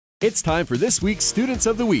It's time for this week's Students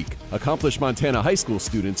of the Week, accomplished Montana high school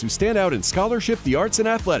students who stand out in scholarship, the arts, and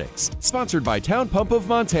athletics. Sponsored by Town Pump of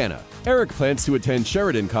Montana. Erick plans to attend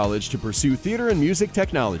Sheridan College to pursue theater and music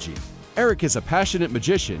technology. Erick is a passionate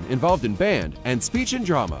magician involved in band and speech and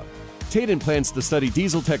drama. Tayden plans to study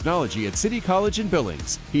diesel technology at City College in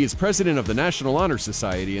Billings. He is president of the National Honor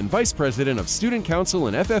Society and vice president of Student Council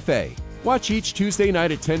and FFA. Watch each Tuesday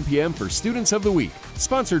night at 10 p.m. for Students of the Week,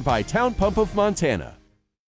 sponsored by Town Pump of Montana.